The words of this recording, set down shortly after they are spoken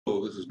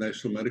Hello, this is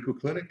National Medical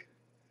Clinic,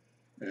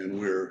 and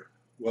we're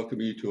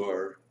welcoming you to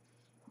our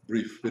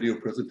brief video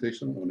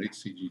presentation on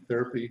HCG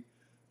therapy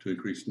to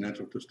increase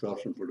natural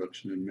testosterone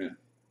production in men.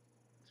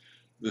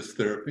 This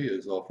therapy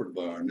is offered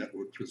by our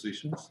network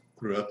physicians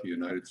throughout the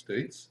United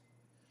States,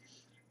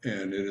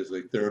 and it is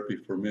a therapy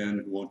for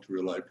men who want to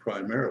rely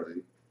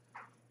primarily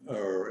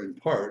or in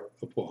part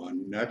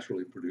upon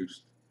naturally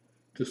produced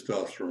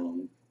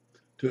testosterone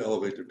to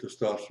elevate their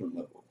testosterone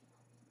level.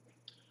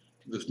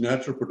 This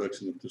natural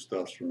production of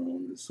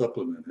testosterone is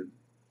supplemented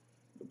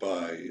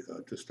by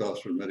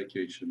testosterone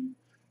medication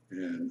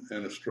and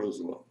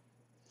anastrozole.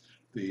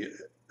 The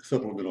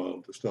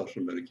supplemental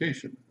testosterone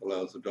medication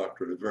allows the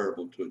doctor a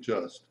variable to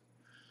adjust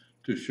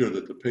to ensure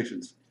that the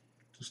patient's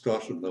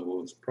testosterone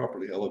level is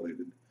properly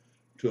elevated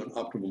to an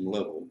optimum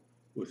level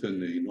within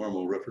the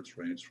normal reference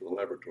range for the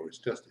laboratory's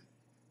testing.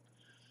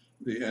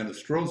 The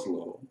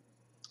anastrozole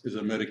is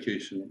a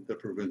medication that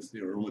prevents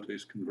the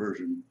aromatase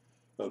conversion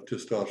of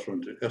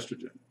testosterone to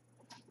estrogen,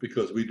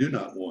 because we do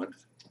not want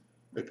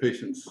a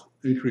patient's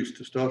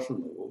increased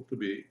testosterone level to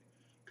be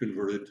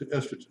converted to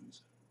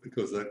estrogens,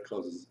 because that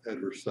causes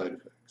adverse side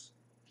effects.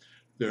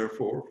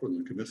 Therefore, from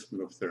the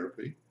commencement of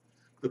therapy,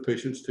 the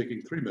patient's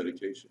taking 3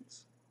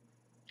 medications: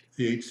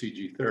 the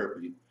HCG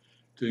therapy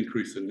to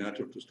increase the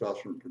natural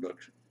testosterone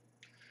production.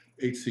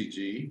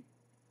 HCG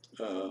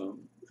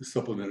is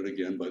supplemented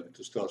again by the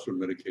testosterone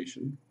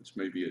medication, which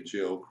may be a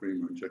gel,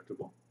 cream, or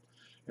injectable,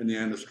 and the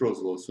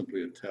anastrozole is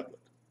simply a tablet.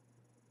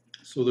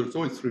 So there's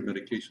always 3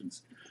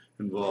 medications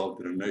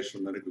involved in a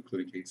National Medical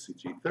Clinic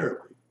HCG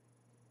therapy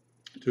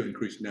to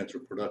increase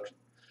natural production,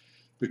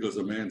 because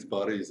a man's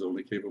body is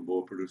only capable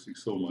of producing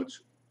so much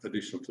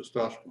additional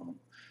testosterone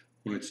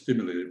when it's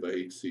stimulated by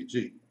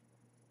HCG.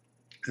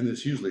 And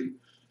it's usually,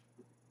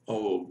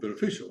 although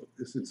beneficial,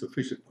 is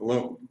insufficient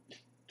alone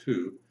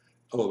to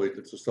elevate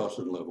the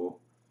testosterone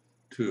level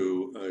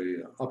to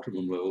an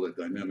optimum level that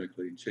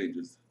dynamically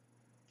changes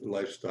the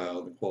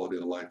lifestyle, the quality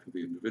of life of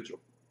the individual,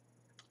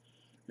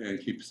 and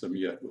keeps them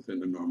yet within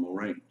the normal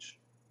range.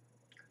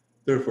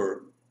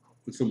 Therefore,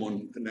 when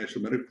someone at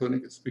National Medical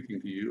Clinic is speaking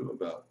to you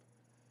about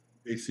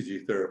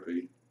HCG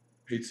therapy,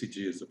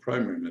 HCG is the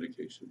primary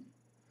medication,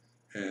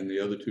 and the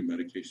other 2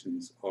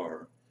 medications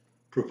are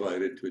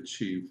provided to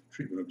achieve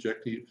treatment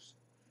objectives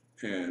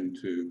and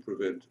to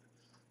prevent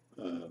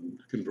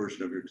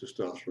conversion of your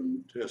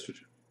testosterone to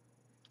estrogen.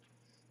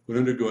 When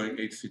undergoing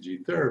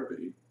HCG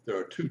therapy, there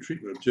are 2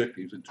 treatment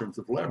objectives in terms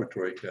of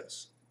laboratory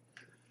tests.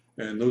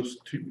 And those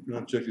treatment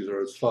objectives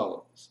are as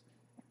follows.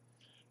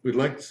 We'd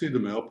like to see the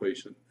male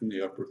patient in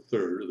the upper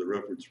third of the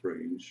reference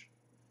range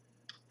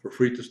for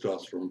free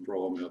testosterone for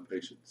all male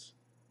patients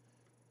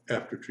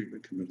after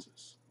treatment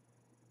commences.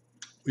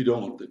 We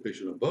don't want the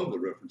patient above the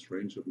reference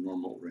range of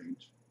normal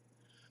range,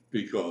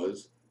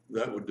 because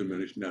that would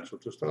diminish natural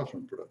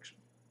testosterone production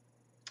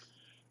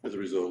as a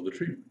result of the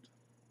treatment.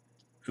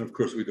 And of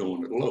course, we don't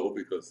want it low,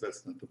 because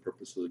that's not the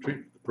purpose of the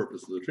treatment. The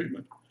purpose of the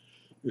treatment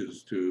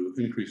is to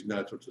increase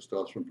natural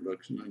testosterone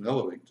production and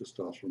elevate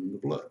testosterone in the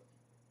blood.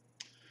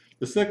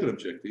 The second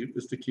objective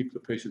is to keep the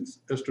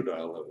patient's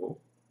estradiol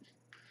level,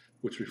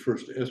 which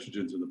refers to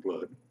estrogens in the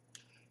blood,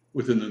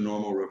 within the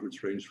normal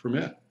reference range for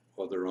men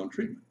while they're on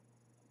treatment.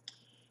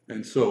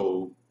 And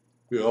so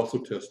we also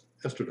test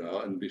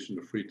estradiol in addition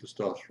to free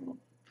testosterone.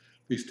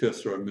 These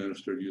tests are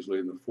administered usually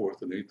in the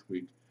 4th and 8th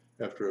week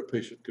after a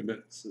patient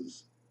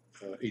commences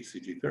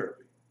HCG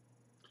therapy.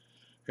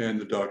 And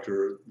the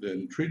doctor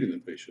then treating the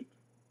patient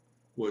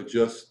will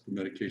adjust the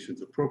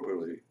medications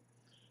appropriately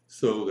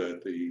so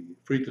that the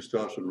free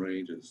testosterone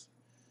range is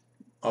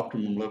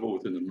optimum level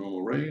within the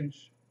normal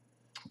range,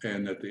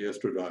 and that the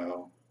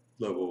estradiol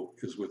level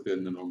is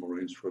within the normal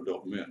range for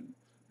adult men,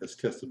 as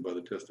tested by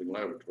the testing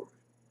laboratory.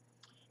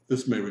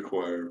 This may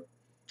require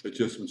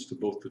adjustments to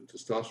both the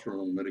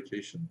testosterone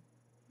medication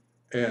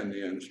and the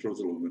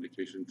anastrozole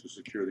medication to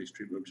secure these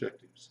treatment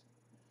objectives.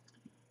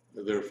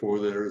 Therefore,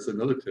 there is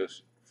another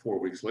test 4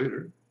 weeks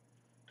later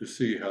to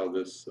see how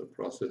this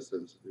process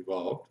has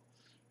evolved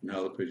and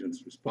how the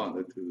patients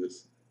responded to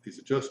these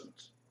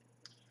adjustments.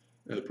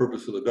 And the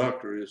purpose of the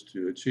doctor is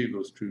to achieve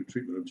those 2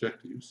 treatment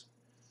objectives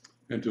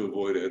and to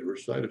avoid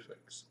adverse side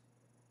effects.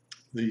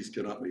 These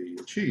cannot be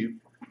achieved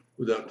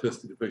without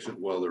testing the patient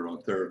while they're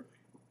on therapy.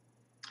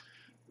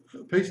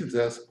 Patients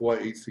ask why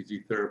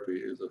HCG therapy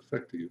is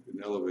effective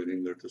in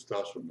elevating their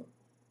testosterone level.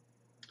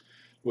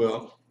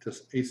 Well,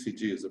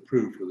 HCG is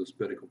approved for this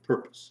medical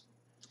purpose.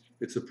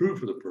 It's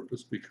approved for the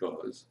purpose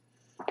because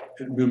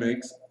it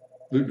mimics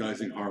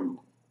luteinizing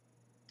hormone.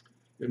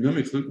 It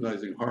mimics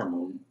luteinizing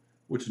hormone,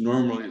 which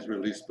normally is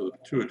released by the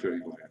pituitary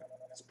gland.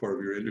 It's part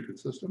of your endocrine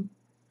system,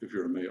 if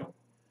you're a male.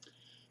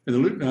 And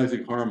the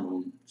luteinizing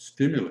hormone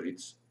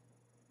stimulates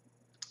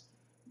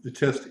the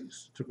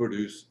testes to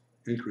produce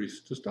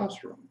increased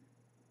testosterone.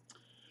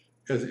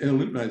 As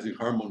luteinizing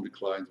hormone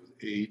declines with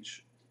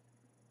age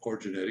or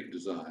genetic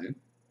design,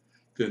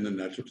 then the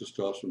natural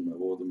testosterone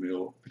level of the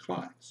male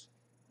declines.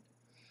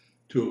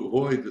 To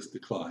avoid this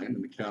decline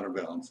and to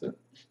counterbalance it,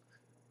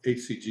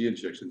 HCG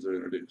injections are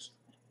introduced.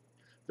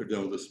 They're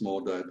done with a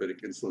small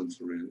diabetic insulin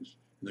syringe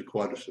and the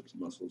quadriceps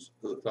muscles,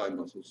 or the thigh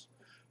muscles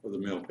of the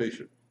male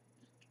patient.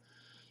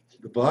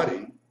 The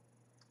body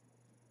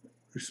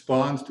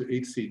responds to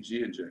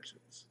HCG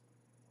injections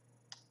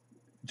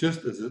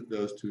just as it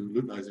does to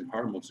luteinizing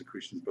hormone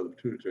secretions by the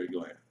pituitary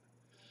gland,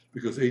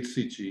 because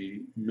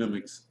HCG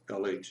mimics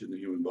LH in the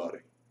human body,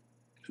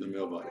 in the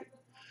male body.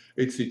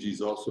 HCG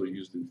is also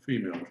used in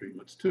female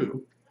treatments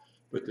too,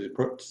 but the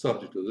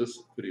subject of this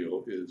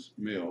video is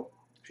male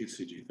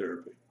HCG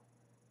therapy.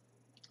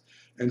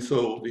 And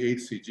so the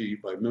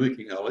HCG, by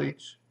mimicking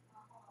LH,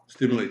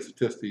 stimulates the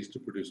testes to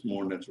produce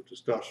more natural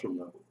testosterone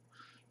level.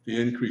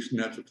 The increased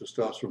natural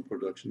testosterone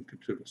production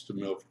contributes to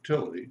male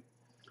fertility,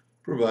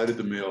 provided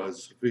the male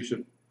has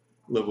sufficient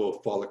level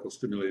of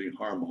follicle-stimulating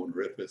hormone,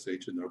 or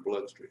FSH, in their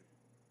bloodstream.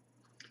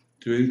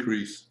 To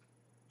increase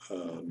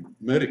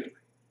medically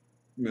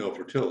male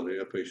fertility,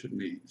 a patient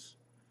needs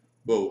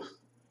both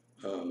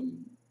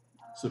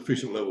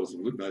sufficient levels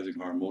of luteinizing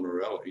hormone,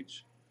 or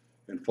LH,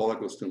 and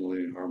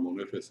follicle-stimulating hormone,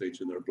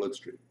 FSH, in their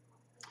bloodstream.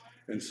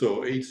 And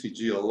so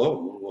HCG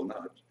alone will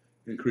not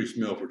increase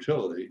male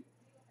fertility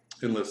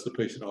unless the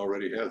patient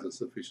already has a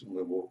sufficient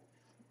level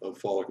of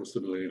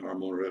follicle-stimulating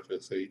hormone, or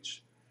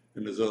FSH,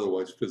 and is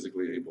otherwise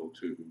physically able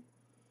to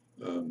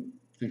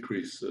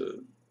increase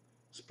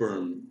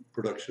sperm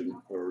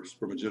production, or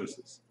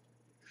spermagenesis.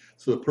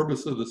 So the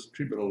purpose of this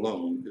treatment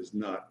alone is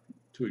not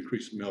to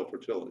increase male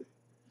fertility.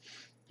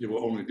 You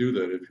will only do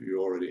that if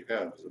you already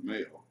have, as a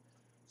male,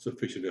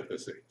 sufficient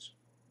FSH.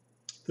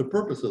 The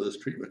purpose of this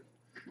treatment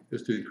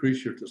is to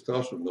increase your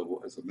testosterone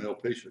level as a male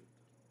patient,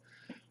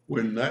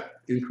 when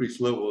that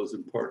increased level is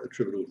in part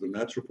attributable to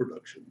natural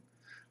production,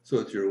 so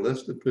that you're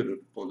less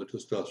dependent upon the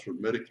testosterone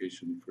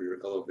medication for your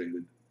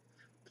elevated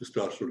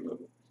testosterone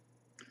level.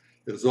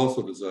 It is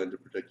also designed to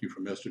protect you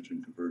from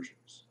estrogen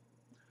conversions.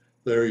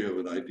 There you have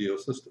an ideal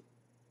system,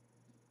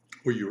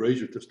 where you raise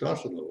your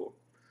testosterone level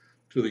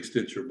to the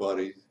extent your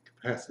body's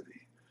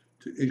capacity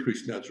to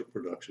increase natural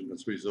production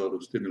as a result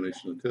of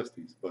stimulation of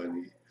testes by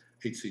the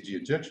HCG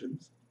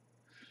injections.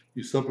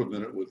 You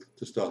supplement it with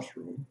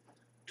testosterone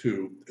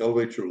to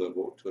elevate your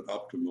level to an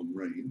optimum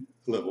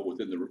level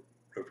within the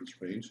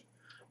reference range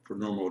for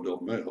normal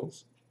adult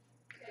males,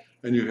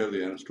 and you have the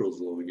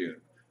anastrozole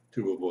again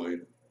to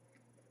avoid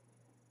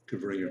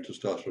converting your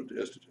testosterone to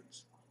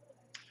estrogens.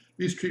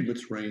 These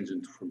treatments range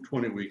from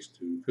 20 weeks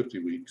to 50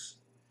 weeks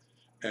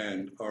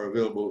and are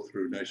available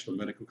through National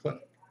Medical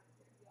Clinic.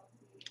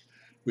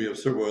 We have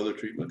several other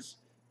treatments.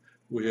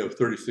 We have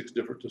 36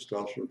 different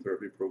testosterone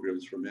therapy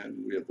programs for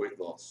men. We have weight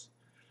loss,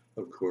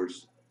 of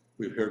course.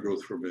 We have hair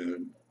growth for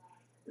men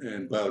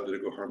and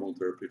bioidentical hormone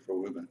therapy for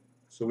women.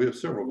 So we have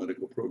several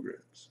medical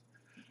programs.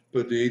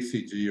 But the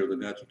HCG, or the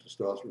natural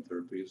testosterone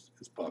therapy, is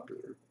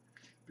popular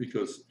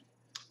because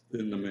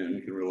then the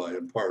men can rely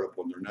in part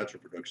upon their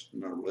natural production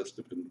and are less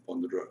dependent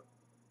upon the drug.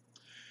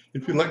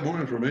 If you'd like more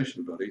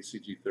information about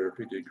HCG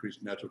therapy to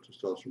increase natural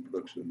testosterone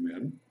production in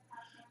men,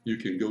 you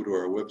can go to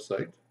our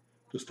website,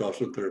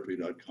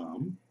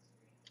 testosteronetherapy.com,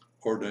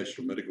 or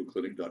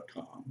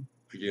nationalmedicalclinic.com.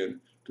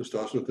 Again,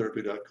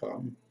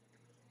 testosteronetherapy.com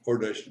or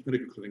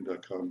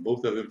nationalmedicalclinic.com.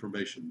 Both have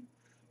information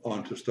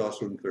on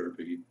testosterone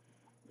therapy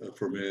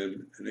for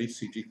men and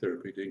HCG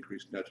therapy to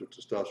increase natural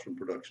testosterone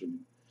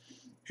production,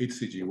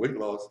 HCG weight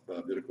loss,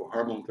 bioidentical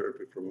hormone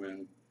therapy for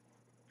women,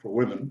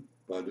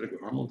 bioidentical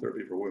hormone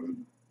therapy for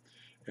women,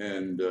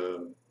 and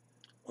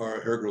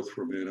our hair growth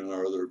for men and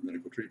our other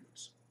medical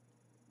treatments.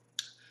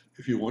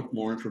 If you want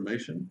more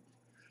information,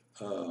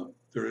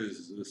 there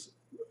is this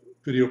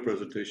video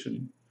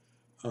presentation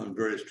on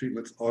various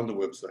treatments on the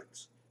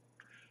websites.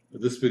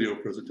 This video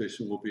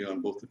presentation will be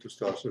on both the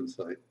testosterone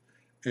site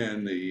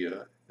and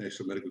the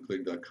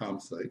nationalmedicalclinic.com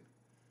site,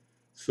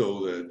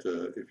 so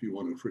that if you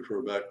want to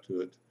refer back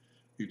to it,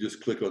 you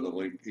just click on the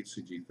link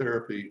HCG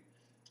therapy.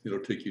 It'll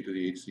take you to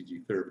the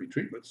HCG therapy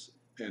treatments,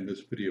 and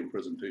this video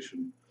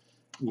presentation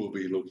will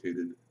be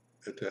located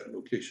at that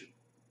location.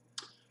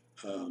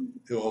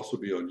 It'll also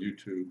be on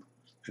YouTube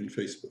and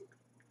Facebook.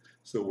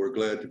 So we're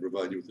glad to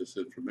provide you with this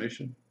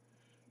information.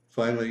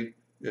 Finally,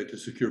 to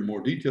secure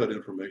more detailed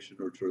information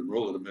or to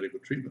enroll in a medical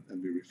treatment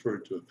and be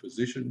referred to a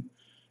physician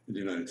in the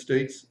United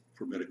States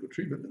for medical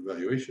treatment,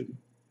 evaluation,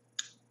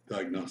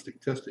 diagnostic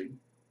testing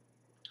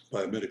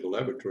by a medical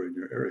laboratory in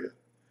your area,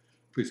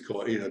 please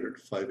call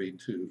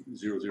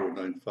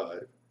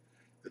 800-582-0095.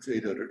 That's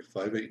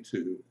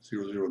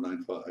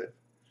 800-582-0095.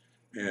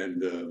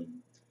 And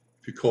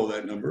if you call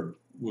that number,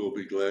 we'll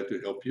be glad to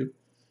help you.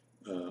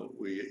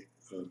 We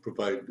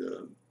provide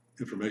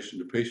information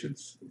to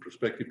patients and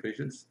prospective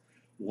patients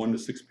 1 to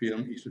 6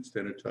 p.m. Eastern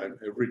Standard Time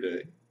every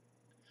day.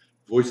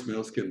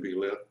 Voicemails can be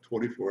left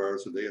 24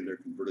 hours a day, and they're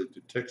converted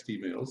to text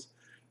emails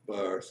by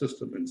our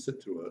system and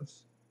sent to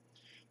us.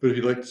 But if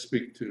you'd like to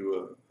speak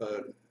to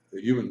a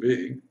human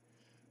being,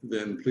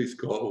 then please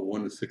call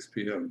 1 to 6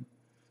 p.m.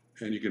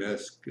 and you can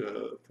ask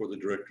for the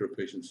Director of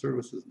Patient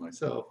Services,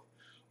 myself,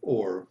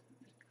 or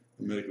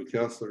a medical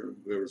counselor,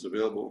 whoever's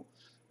available,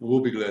 and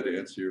we'll be glad to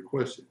answer your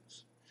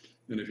questions.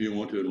 And if you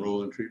want to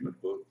enroll in treatment,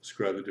 we'll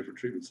describe the different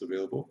treatments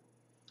available,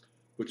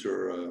 which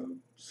are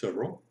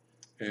several,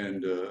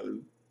 and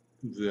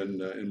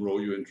then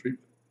enroll you in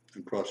treatment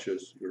and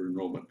process your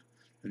enrollment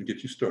and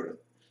get you started.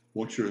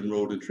 Once you're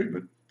enrolled in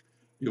treatment,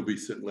 you'll be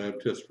sent lab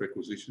test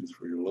requisitions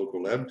for your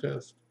local lab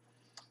test.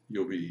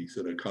 You'll be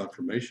sent a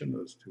confirmation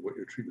as to what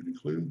your treatment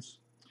includes,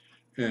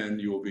 and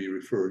you will be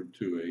referred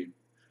to a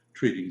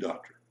treating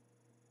doctor.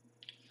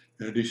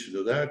 In addition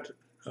to that,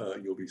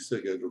 you'll be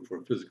scheduled for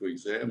a physical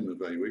exam and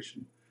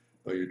evaluation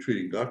by your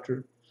treating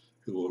doctor,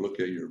 who will look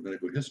at your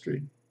medical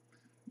history,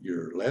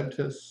 your lab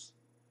tests,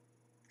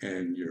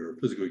 and your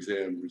physical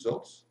exam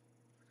results.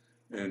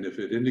 And if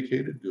it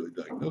indicated, do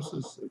a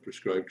diagnosis and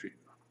prescribe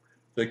treatment.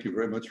 Thank you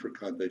very much for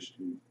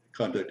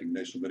contacting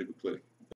National Medical Clinic.